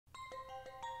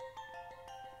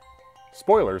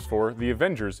Spoilers for the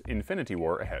Avengers Infinity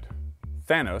War ahead.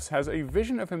 Thanos has a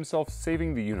vision of himself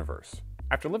saving the universe.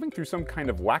 After living through some kind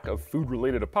of lack of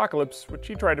food-related apocalypse, which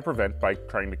he tried to prevent by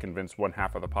trying to convince one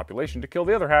half of the population to kill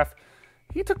the other half,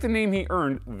 he took the name he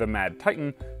earned, the Mad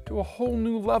Titan, to a whole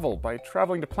new level by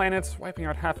traveling to planets, wiping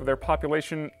out half of their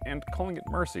population, and calling it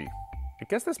mercy. I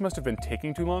guess this must have been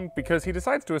taking too long, because he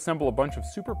decides to assemble a bunch of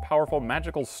super powerful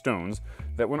magical stones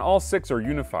that, when all 6 are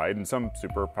unified in some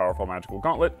super powerful magical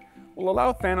gauntlet, will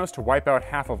allow Thanos to wipe out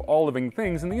half of all living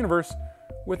things in the universe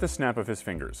with a snap of his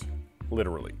fingers.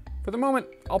 Literally. For the moment,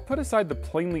 I'll put aside the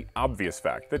plainly obvious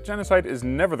fact that genocide is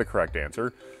never the correct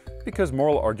answer, because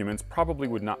moral arguments probably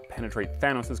would not penetrate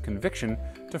Thanos' conviction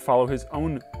to follow his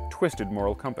own twisted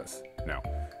moral compass. No.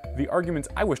 The arguments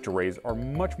I wish to raise are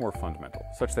much more fundamental,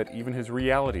 such that even his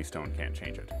reality stone can't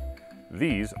change it.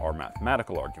 These are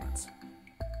mathematical arguments.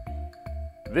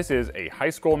 This is a high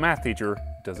school math teacher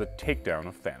does a takedown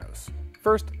of Thanos.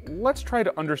 First, let's try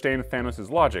to understand Thanos'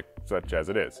 logic, such as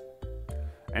it is.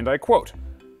 And I quote,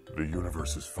 "The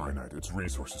universe is finite, its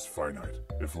resources finite.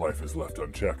 If life is left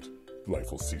unchecked,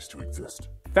 life will cease to exist."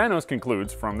 Thanos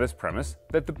concludes from this premise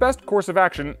that the best course of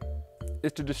action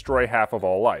is to destroy half of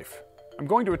all life. I'm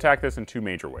going to attack this in 2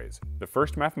 major ways, the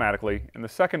first mathematically and the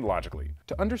second logically.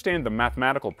 To understand the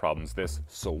mathematical problems this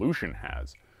solution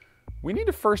has, we need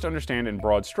to first understand in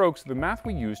broad strokes the math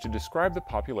we use to describe the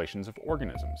populations of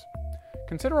organisms.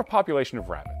 Consider a population of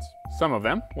rabbits. Some of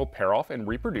them will pair off and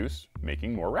reproduce,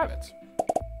 making more rabbits.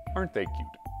 Aren't they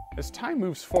cute? As time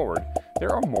moves forward,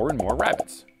 there are more and more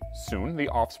rabbits. Soon, the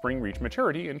offspring reach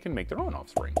maturity and can make their own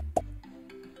offspring.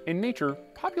 In nature,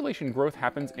 population growth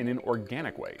happens in an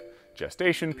organic way.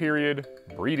 Gestation period,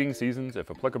 breeding seasons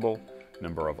if applicable,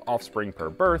 number of offspring per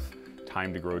birth,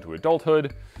 time to grow to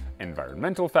adulthood,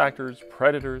 environmental factors,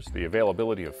 predators, the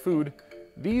availability of food,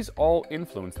 these all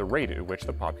influence the rate at which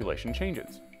the population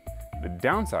changes. The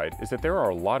downside is that there are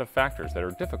a lot of factors that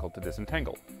are difficult to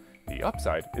disentangle. The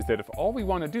upside is that if all we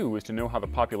want to do is to know how the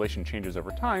population changes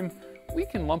over time, we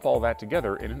can lump all that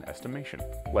together in an estimation.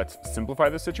 Let's simplify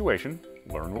the situation,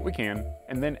 learn what we can,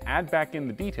 and then add back in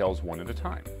the details one at a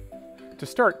time. To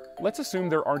start, let's assume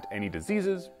there aren't any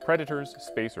diseases, predators,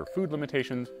 space or food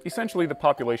limitations. Essentially, the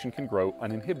population can grow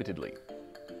uninhibitedly,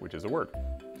 which is a word.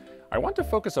 I want to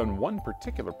focus on one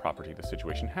particular property the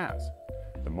situation has.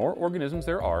 The more organisms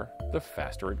there are, the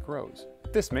faster it grows.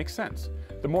 This makes sense.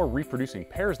 The more reproducing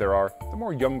pairs there are, the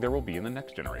more young there will be in the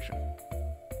next generation.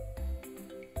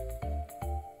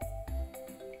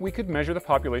 We could measure the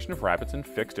population of rabbits in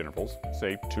fixed intervals,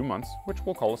 say 2 months, which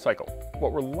we'll call a cycle.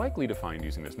 What we're likely to find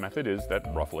using this method is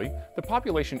that, roughly, the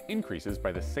population increases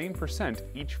by the same percent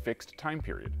each fixed time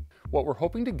period. What we're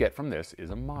hoping to get from this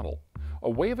is a model, a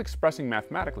way of expressing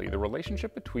mathematically the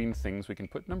relationship between things we can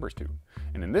put numbers to.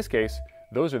 And in this case,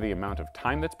 those are the amount of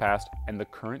time that's passed and the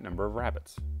current number of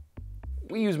rabbits.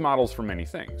 We use models for many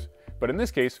things, but in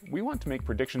this case, we want to make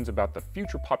predictions about the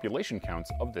future population counts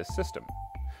of this system.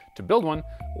 To build one,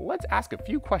 let's ask a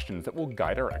few questions that will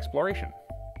guide our exploration.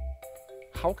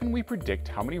 How can we predict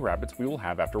how many rabbits we will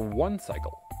have after 1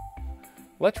 cycle?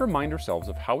 Let's remind ourselves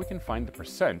of how we can find the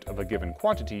percent of a given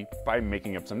quantity by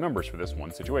making up some numbers for this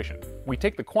one situation. We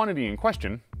take the quantity in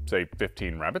question, say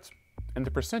 15 rabbits, and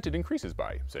the percent it increases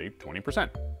by, say 20%.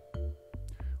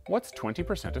 What's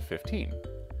 20% of 15?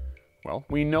 Well,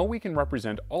 we know we can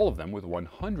represent all of them with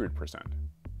 100%.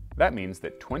 That means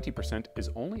that 20% is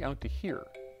only out to here,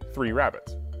 3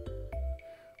 rabbits.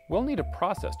 We'll need a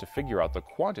process to figure out the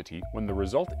quantity when the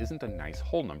result isn't a nice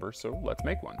whole number, so let's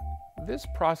make one. This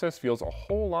process feels a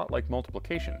whole lot like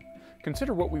multiplication.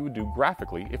 Consider what we would do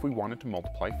graphically if we wanted to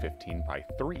multiply 15 by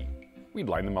 3. We'd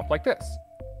line them up like this.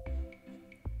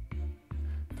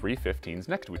 3 15s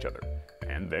next to each other,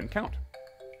 and then count.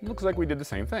 Looks like we did the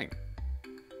same thing.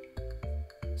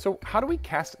 So how do we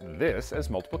cast this as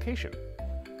multiplication?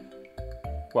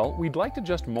 Well, we'd like to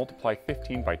just multiply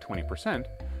 15 by 20%,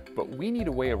 but we need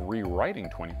a way of rewriting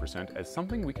 20% as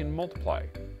something we can multiply,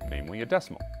 namely a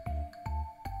decimal.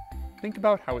 Think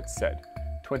about how it's said,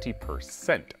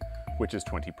 20%, which is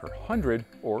 20 per 100,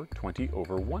 or 20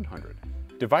 over 100.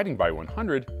 Dividing by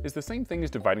 100 is the same thing as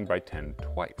dividing by 10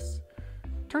 twice.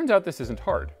 Turns out this isn't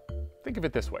hard. Think of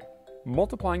it this way.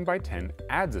 Multiplying by 10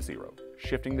 adds a 0,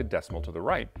 shifting the decimal to the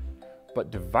right,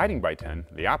 but dividing by 10,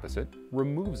 the opposite,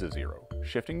 removes a 0,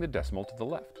 shifting the decimal to the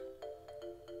left.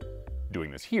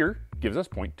 Doing this here gives us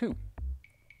 0.2.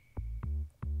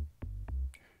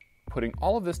 Putting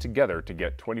all of this together to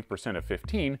get 20% of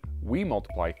 15, we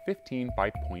multiply 15 by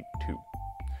 0.2.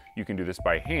 You can do this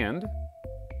by hand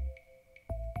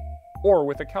or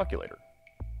with a calculator.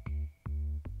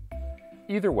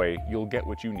 Either way, you'll get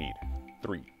what you need,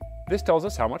 3. This tells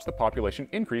us how much the population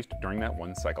increased during that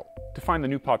one cycle. To find the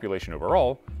new population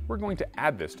overall, we're going to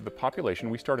add this to the population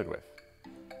we started with.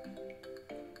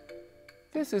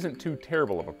 This isn't too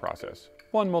terrible of a process,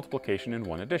 one multiplication and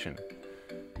one addition.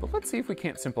 But let's see if we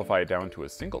can't simplify it down to a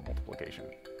single multiplication.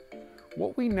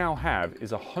 What we now have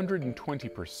is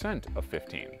 120% of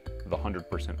 15, the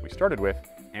 100% we started with,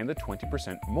 and the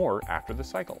 20% more after the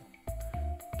cycle.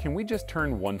 Can we just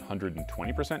turn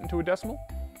 120% into a decimal?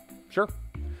 Sure.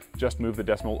 Just move the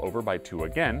decimal over by 2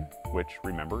 again, which,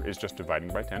 remember, is just dividing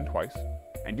by 10 twice,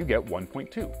 and you get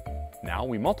 1.2. Now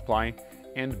we multiply,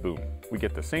 and boom, we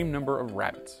get the same number of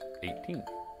rabbits, 18.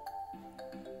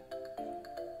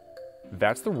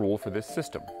 That's the rule for this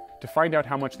system. To find out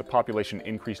how much the population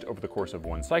increased over the course of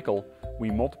one cycle, we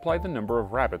multiply the number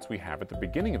of rabbits we have at the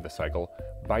beginning of the cycle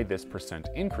by this percent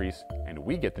increase, and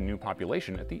we get the new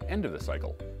population at the end of the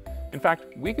cycle. In fact,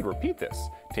 we could repeat this,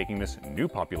 taking this new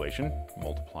population,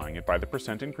 multiplying it by the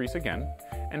percent increase again,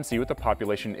 and see what the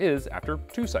population is after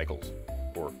 2 cycles,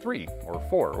 or 3, or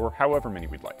 4, or however many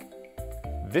we'd like.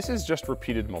 This is just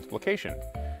repeated multiplication,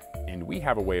 and we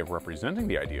have a way of representing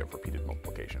the idea of repeated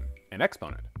multiplication, an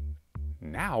exponent.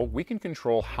 Now we can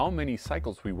control how many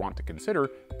cycles we want to consider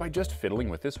by just fiddling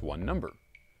with this one number.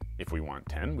 If we want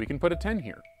 10, we can put a 10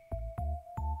 here.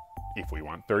 If we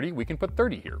want 30, we can put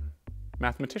 30 here.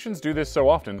 Mathematicians do this so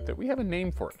often that we have a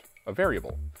name for it, a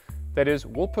variable. That is,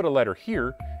 we'll put a letter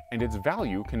here, and its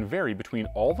value can vary between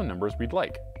all the numbers we'd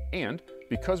like. And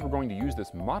because we're going to use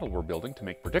this model we're building to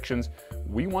make predictions,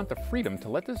 we want the freedom to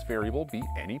let this variable be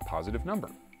any positive number.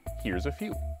 Here's a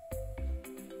few.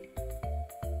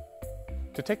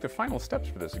 To take the final steps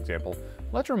for this example,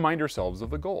 let's remind ourselves of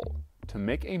the goal: to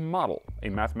make a model, a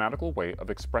mathematical way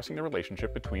of expressing the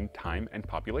relationship between time and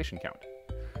population count.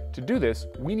 To do this,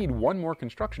 we need one more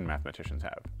construction mathematicians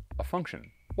have: a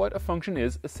function. What a function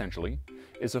is, essentially,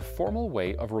 is a formal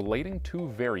way of relating two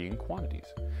varying quantities,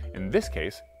 in this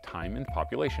case, time and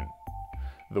population.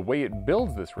 The way it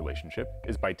builds this relationship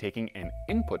is by taking an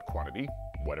input quantity,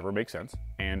 whatever makes sense,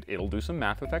 and it'll do some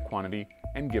math with that quantity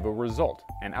and give a result,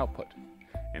 an output.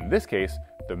 In this case,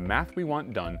 the math we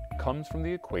want done comes from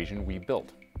the equation we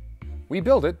built. We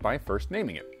build it by first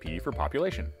naming it, P for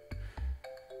population.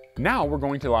 Now we're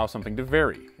going to allow something to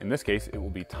vary. In this case, it will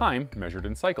be time measured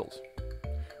in cycles.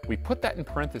 We put that in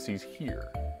parentheses here.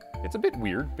 It's a bit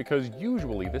weird because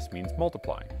usually this means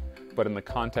multiply, but in the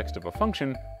context of a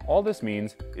function, all this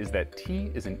means is that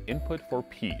t is an input for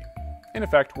p. In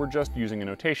effect, we're just using a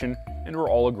notation, and we're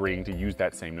all agreeing to use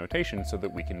that same notation so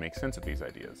that we can make sense of these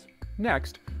ideas.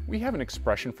 Next, we have an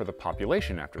expression for the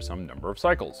population after some number of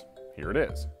cycles. Here it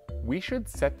is. We should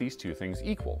set these two things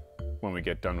equal. When we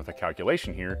get done with a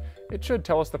calculation here, it should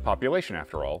tell us the population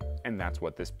after all, and that's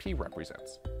what this p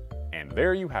represents. And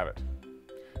there you have it.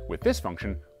 With this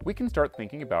function, we can start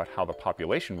thinking about how the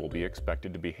population will be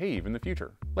expected to behave in the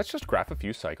future. Let's just graph a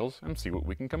few cycles and see what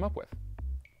we can come up with.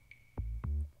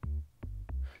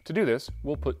 To do this,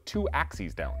 we'll put 2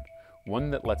 axes down,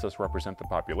 one that lets us represent the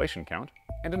population count,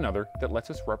 and another that lets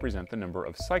us represent the number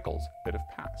of cycles that have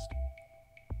passed.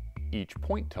 Each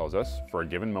point tells us, for a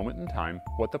given moment in time,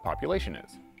 what the population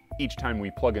is. Each time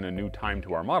we plug in a new time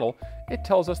to our model, it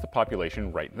tells us the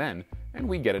population right then, and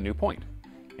we get a new point.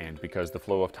 And because the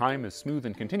flow of time is smooth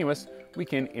and continuous, we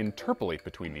can interpolate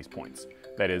between these points.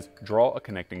 That is, draw a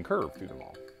connecting curve through them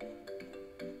all.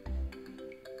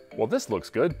 Well, this looks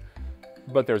good,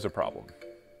 but there's a problem.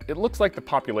 It looks like the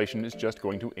population is just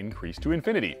going to increase to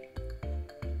infinity.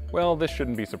 Well, this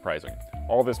shouldn't be surprising.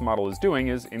 All this model is doing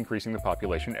is increasing the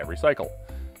population every cycle.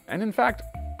 And in fact,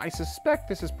 I suspect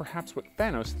this is perhaps what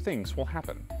Thanos thinks will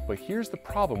happen. But here's the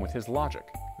problem with his logic.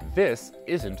 This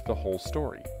isn't the whole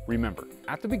story. Remember,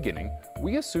 at the beginning,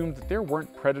 we assumed that there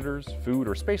weren't predators, food,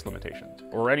 or space limitations,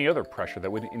 or any other pressure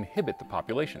that would inhibit the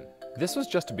population. This was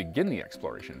just to begin the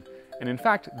exploration, and in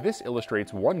fact, this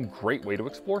illustrates one great way to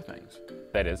explore things.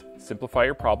 That is, simplify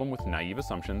your problem with naive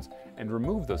assumptions and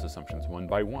remove those assumptions one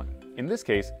by one. In this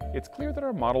case, it's clear that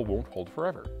our model won't hold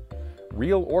forever.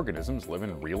 Real organisms live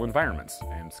in real environments,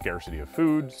 and scarcity of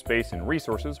food, space, and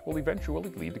resources will eventually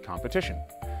lead to competition.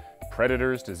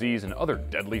 Predators, disease, and other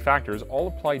deadly factors all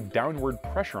apply downward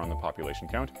pressure on the population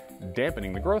count,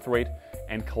 dampening the growth rate,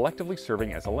 and collectively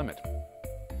serving as a limit.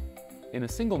 In a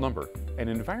single number, an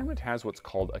environment has what's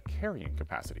called a carrying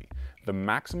capacity, the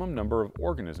maximum number of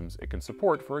organisms it can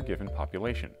support for a given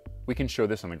population. We can show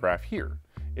this on the graph here.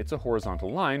 It's a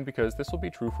horizontal line because this will be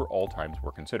true for all times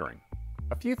we're considering.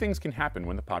 A few things can happen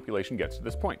when the population gets to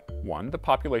this point. One, the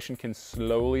population can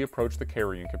slowly approach the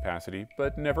carrying capacity,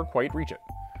 but never quite reach it.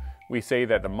 We say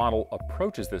that the model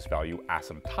approaches this value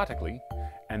asymptotically,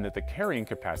 and that the carrying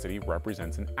capacity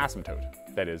represents an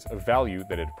asymptote, that is, a value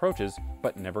that it approaches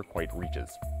but never quite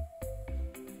reaches.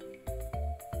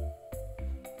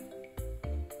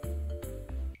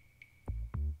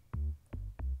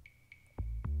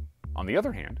 On the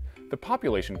other hand, the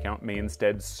population count may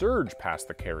instead surge past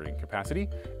the carrying capacity,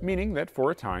 meaning that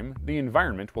for a time, the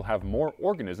environment will have more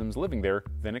organisms living there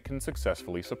than it can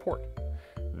successfully support.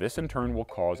 This in turn will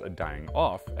cause a dying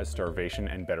off as starvation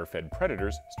and better fed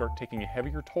predators start taking a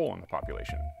heavier toll on the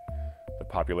population. The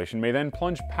population may then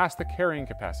plunge past the carrying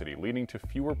capacity, leading to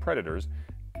fewer predators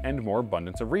and more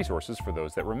abundance of resources for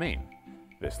those that remain.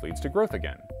 This leads to growth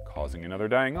again, causing another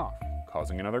dying off,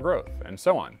 causing another growth, and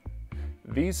so on.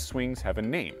 These swings have a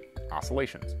name,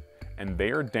 oscillations, and they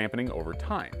are dampening over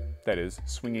time, that is,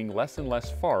 swinging less and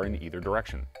less far in either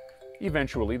direction.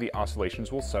 Eventually, the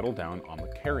oscillations will settle down on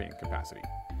the carrying capacity,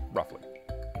 roughly.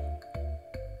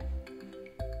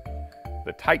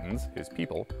 The Titans, his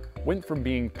people, went from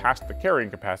being past the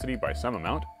carrying capacity by some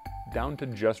amount, down to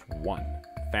just one,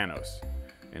 Thanos,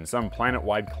 in some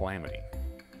planet-wide calamity.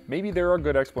 Maybe there are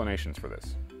good explanations for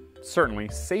this. Certainly,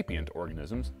 sapient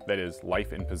organisms, that is,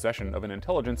 life in possession of an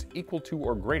intelligence equal to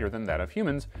or greater than that of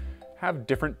humans, have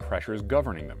different pressures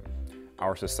governing them.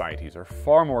 Our societies are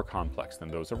far more complex than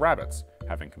those of rabbits,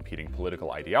 having competing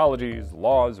political ideologies,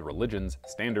 laws, religions,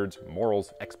 standards,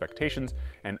 morals, expectations,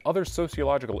 and other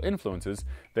sociological influences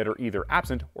that are either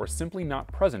absent or simply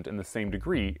not present in the same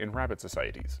degree in rabbit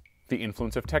societies. The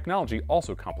influence of technology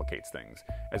also complicates things,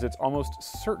 as it's almost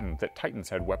certain that Titans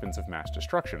had weapons of mass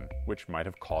destruction, which might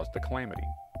have caused the calamity.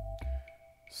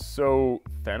 So,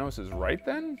 Thanos is right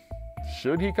then?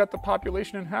 Should he cut the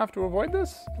population in half to avoid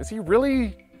this? Is he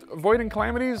really avoiding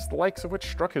calamities, the likes of which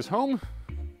struck his home?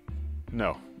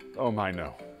 No. Oh my,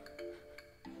 no.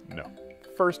 No.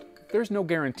 First, there's no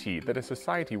guarantee that a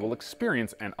society will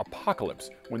experience an apocalypse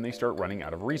when they start running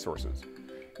out of resources.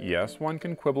 Yes, one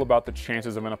can quibble about the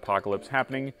chances of an apocalypse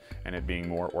happening and it being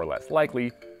more or less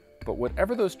likely, but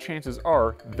whatever those chances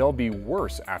are, they'll be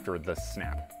worse after the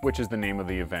snap, which is the name of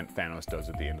the event Thanos does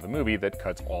at the end of the movie that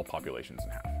cuts all populations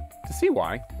in half. To see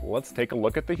why, let's take a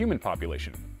look at the human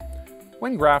population.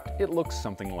 When graphed, it looks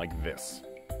something like this.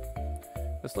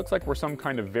 This looks like we're some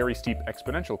kind of very steep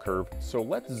exponential curve, so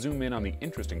let's zoom in on the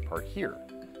interesting part here.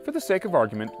 For the sake of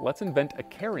argument, let's invent a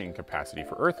carrying capacity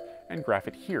for Earth and graph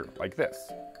it here, like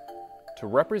this. To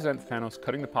represent Thanos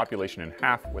cutting the population in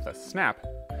half with a snap,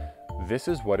 this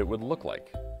is what it would look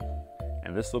like.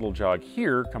 And this little jog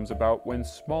here comes about when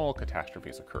small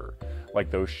catastrophes occur, like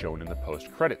those shown in the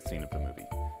post-credit scene of the movie.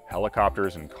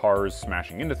 Helicopters and cars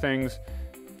smashing into things.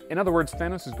 In other words,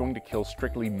 Thanos is going to kill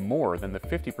strictly more than the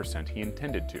 50% he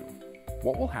intended to.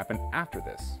 What will happen after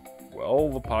this? Well,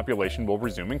 the population will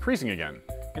resume increasing again.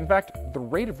 In fact, the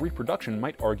rate of reproduction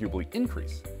might arguably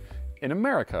increase. In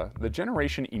America, the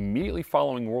generation immediately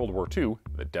following World War II,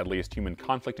 the deadliest human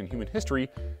conflict in human history,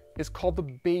 is called the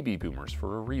baby boomers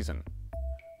for a reason.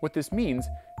 What this means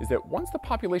is that once the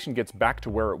population gets back to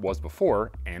where it was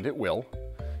before, and it will,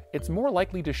 it's more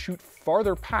likely to shoot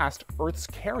farther past Earth's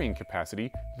carrying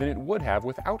capacity than it would have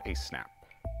without a snap.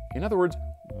 In other words,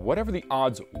 whatever the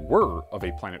odds were of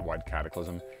a planet-wide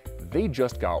cataclysm, they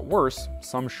just got worse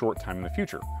some short time in the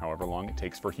future, however long it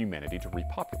takes for humanity to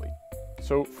repopulate.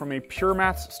 So from a pure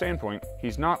maths standpoint,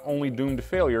 he's not only doomed to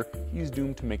failure, he's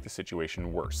doomed to make the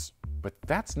situation worse. But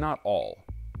that's not all.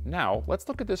 Now, let's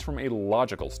look at this from a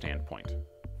logical standpoint.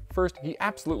 First, he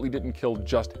absolutely didn't kill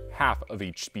just half of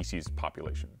each species'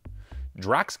 population.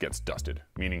 Drax gets dusted,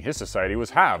 meaning his society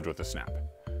was halved with a snap.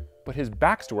 But his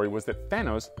backstory was that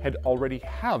Thanos had already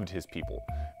halved his people,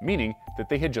 meaning that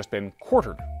they had just been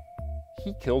quartered.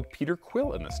 He killed Peter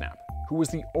Quill in the snap, who was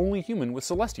the only human with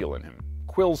Celestial in him.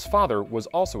 Quill's father was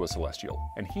also a Celestial,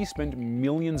 and he spent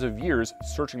millions of years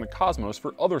searching the cosmos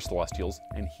for other Celestials,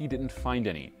 and he didn't find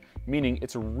any, meaning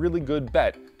it's a really good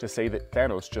bet to say that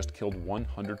Thanos just killed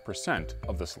 100%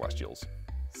 of the Celestials.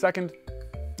 Second,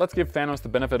 let's give Thanos the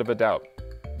benefit of a doubt.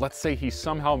 Let's say he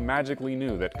somehow magically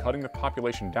knew that cutting the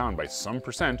population down by some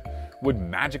percent would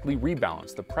magically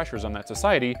rebalance the pressures on that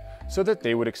society so that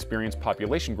they would experience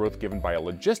population growth given by a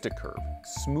logistic curve,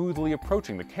 smoothly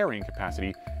approaching the carrying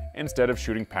capacity instead of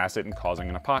shooting past it and causing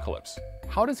an apocalypse.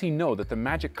 How does he know that the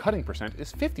magic cutting percent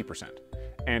is 50%?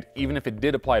 And even if it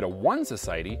did apply to one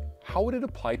society, how would it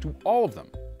apply to all of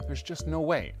them? There's just no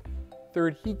way.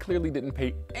 Third, he clearly didn't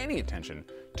pay any attention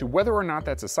to whether or not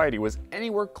that society was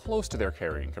anywhere close to their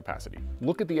carrying capacity.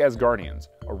 Look at the Asgardians,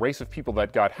 a race of people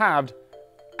that got halved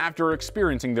after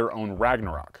experiencing their own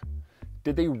Ragnarok.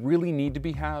 Did they really need to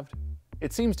be halved?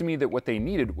 It seems to me that what they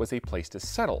needed was a place to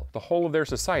settle. The whole of their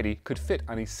society could fit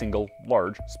on a single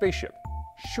large spaceship.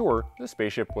 Sure, the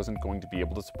spaceship wasn't going to be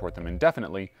able to support them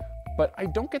indefinitely, but I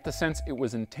don't get the sense it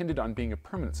was intended on being a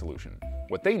permanent solution.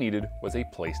 What they needed was a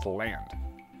place to land.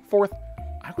 Fourth,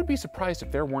 I would be surprised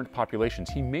if there weren't populations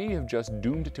he may have just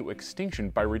doomed to extinction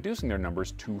by reducing their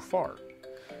numbers too far.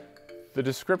 The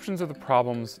descriptions of the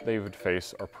problems they would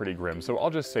face are pretty grim, so I'll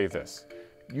just say this.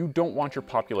 You don't want your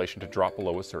population to drop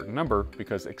below a certain number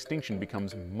because extinction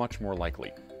becomes much more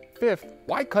likely. Fifth,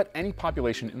 why cut any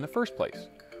population in the first place?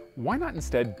 Why not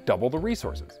instead double the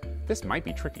resources? This might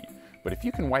be tricky, but if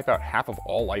you can wipe out half of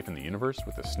all life in the universe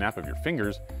with a snap of your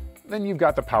fingers, then you've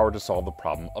got the power to solve the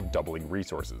problem of doubling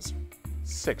resources.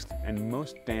 Sixth, and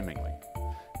most damningly,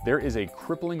 there is a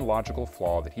crippling logical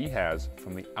flaw that he has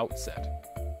from the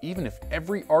outset. Even if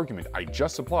every argument I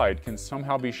just supplied can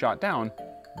somehow be shot down,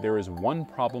 there is one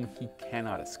problem he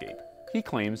cannot escape. He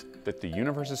claims that the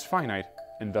universe is finite,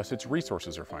 and thus its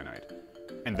resources are finite,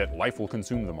 and that life will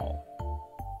consume them all.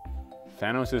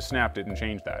 Thanos' snap didn't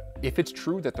change that. If it's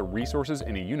true that the resources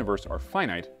in a universe are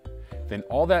finite, then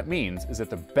all that means is that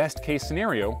the best case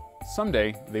scenario,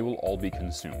 someday they will all be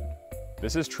consumed.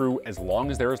 This is true as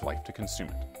long as there is life to consume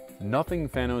it. Nothing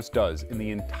Thanos does in the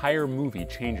entire movie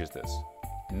changes this.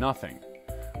 Nothing.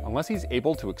 Unless he's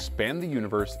able to expand the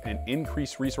universe and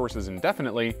increase resources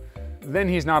indefinitely, then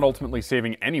he's not ultimately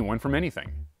saving anyone from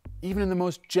anything, even in the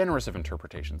most generous of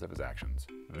interpretations of his actions.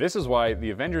 This is why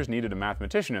the Avengers needed a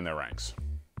mathematician in their ranks.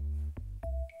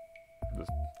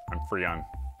 I'm free on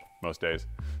most days.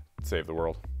 Save the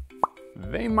world.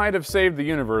 They might have saved the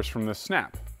universe from this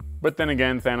snap, but then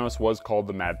again, Thanos was called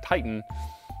the Mad Titan,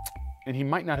 and he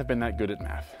might not have been that good at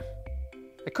math.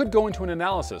 I could go into an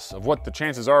analysis of what the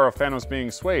chances are of Thanos being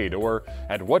swayed, or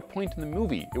at what point in the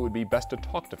movie it would be best to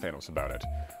talk to Thanos about it,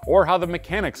 or how the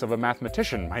mechanics of a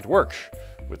mathematician might work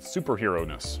with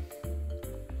superhero-ness.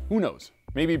 Who knows?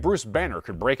 Maybe Bruce Banner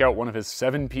could break out one of his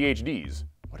 7 PhDs.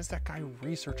 What is that guy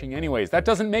researching anyways? That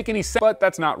doesn't make any sense, but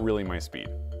that's not really my speed.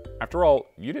 After all,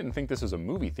 you didn't think this was a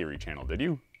movie theory channel, did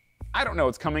you? I don't know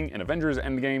what's coming in Avengers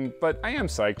Endgame, but I am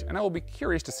psyched, and I will be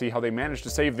curious to see how they manage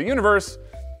to save the universe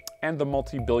and the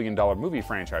multi-billion-dollar movie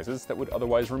franchises that would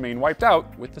otherwise remain wiped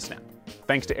out with the snap.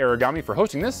 Thanks to Aragami for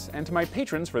hosting this, and to my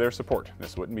patrons for their support.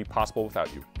 This wouldn't be possible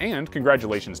without you. And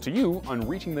congratulations to you on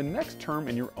reaching the next term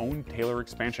in your own Taylor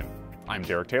expansion. I'm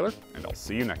Derek Taylor, and I'll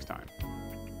see you next time.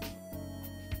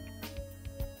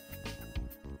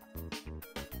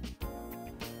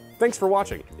 Thanks for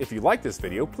watching. If you like this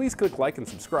video, please click like and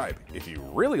subscribe. If you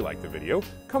really like the video,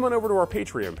 come on over to our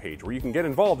Patreon page where you can get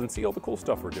involved and see all the cool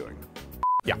stuff we're doing.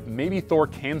 Yeah, maybe Thor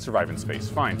can survive in space,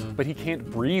 fine, but he can't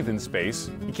breathe in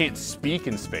space, he can't speak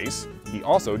in space, he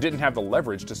also didn't have the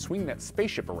leverage to swing that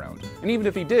spaceship around. And even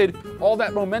if he did, all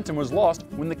that momentum was lost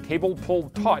when the cable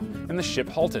pulled taut and the ship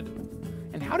halted.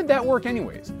 And how did that work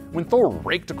anyways? When Thor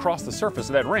raked across the surface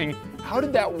of that ring, how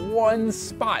did that one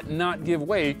spot not give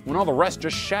way when all the rest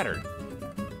just shattered?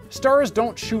 Stars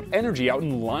don't shoot energy out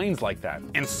in lines like that,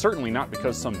 and certainly not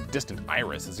because some distant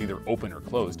iris is either open or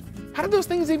closed. How did those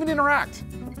things even interact?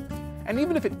 And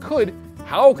even if it could,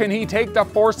 how can he take the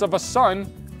force of a sun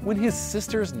when his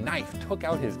sister's knife took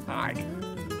out his eye?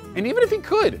 And even if he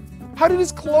could, how did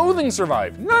his clothing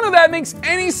survive? None of that makes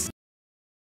any sense.